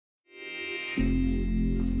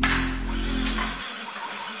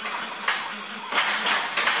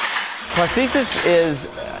Prosthesis is,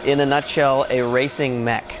 in a nutshell, a racing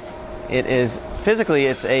mech. It is, physically,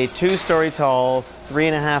 it's a 2-story tall,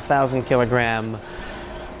 3,500 kilogram,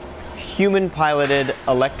 human-piloted,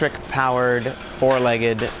 electric-powered,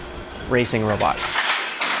 4-legged racing robot.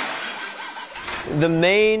 The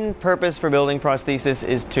main purpose for building Prosthesis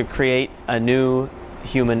is to create a new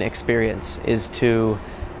human experience, is to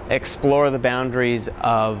explore the boundaries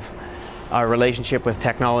of our relationship with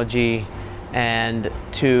technology and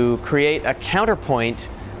to create a counterpoint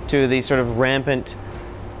to the sort of rampant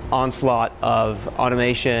onslaught of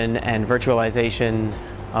automation and virtualization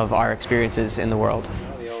of our experiences in the world.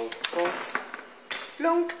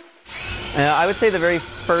 I would say the very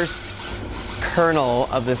first kernel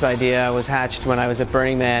of this idea was hatched when I was at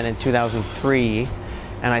Burning Man in 2003,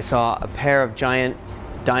 and I saw a pair of giant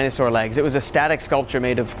dinosaur legs. It was a static sculpture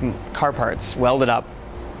made of car parts, welded up,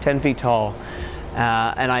 10 feet tall.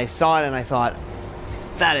 And I saw it and I thought,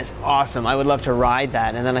 that is awesome, I would love to ride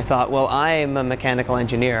that. And then I thought, well, I'm a mechanical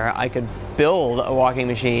engineer. I could build a walking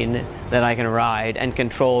machine that I can ride and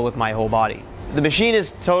control with my whole body. The machine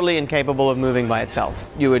is totally incapable of moving by itself.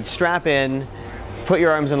 You would strap in, put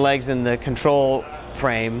your arms and legs in the control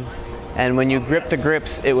frame, and when you grip the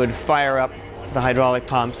grips, it would fire up the hydraulic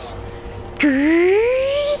pumps,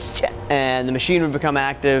 and the machine would become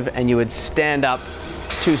active, and you would stand up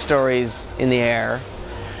 2 stories in the air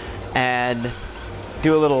and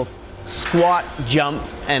do a little squat jump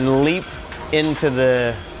and leap into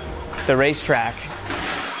the racetrack.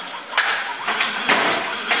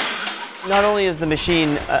 Not only is the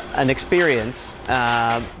machine an experience,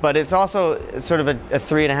 but it's also sort of a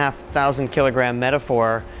 3,500 kilogram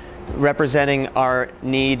metaphor representing our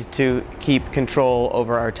need to keep control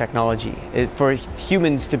over our technology, for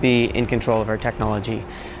humans to be in control of our technology,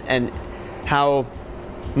 and how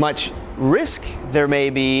much risk there may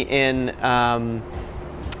be in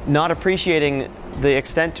not appreciating the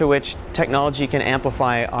extent to which technology can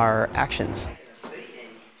amplify our actions.